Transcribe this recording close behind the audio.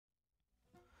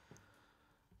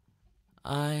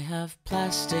I have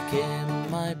plastic in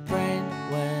my brain.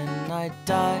 When I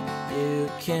die, you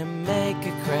can make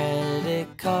a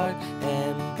credit card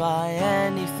and buy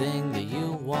anything that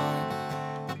you want.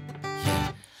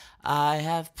 Yeah. I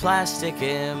have plastic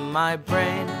in my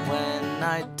brain. When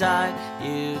I die,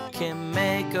 you can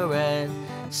make a red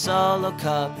Solo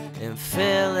cup and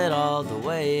fill it all the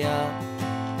way up.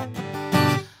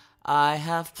 I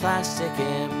have plastic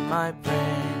in my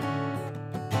brain.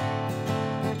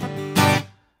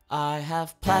 I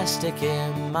have plastic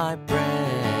in my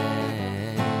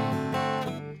brain.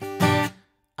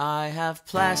 I have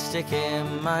plastic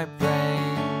in my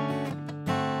brain.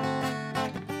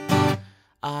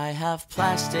 I have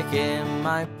plastic in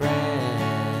my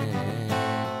brain.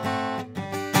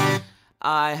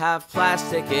 I have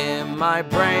plastic in my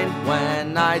brain.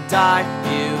 When I die,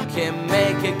 you can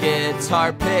make a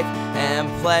guitar pick and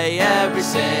play every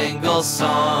single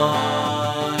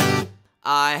song.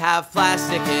 I have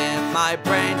plastic in my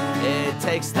brain. It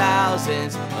takes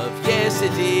thousands of years to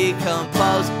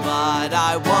decompose, but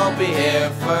I won't be here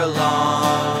for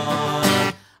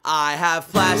long. I have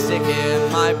plastic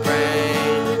in my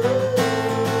brain.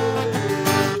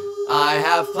 I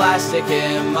have plastic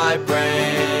in my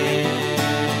brain.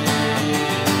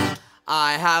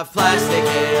 I have plastic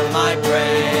in my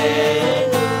brain.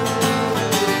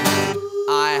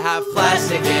 I have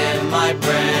plastic in my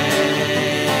brain.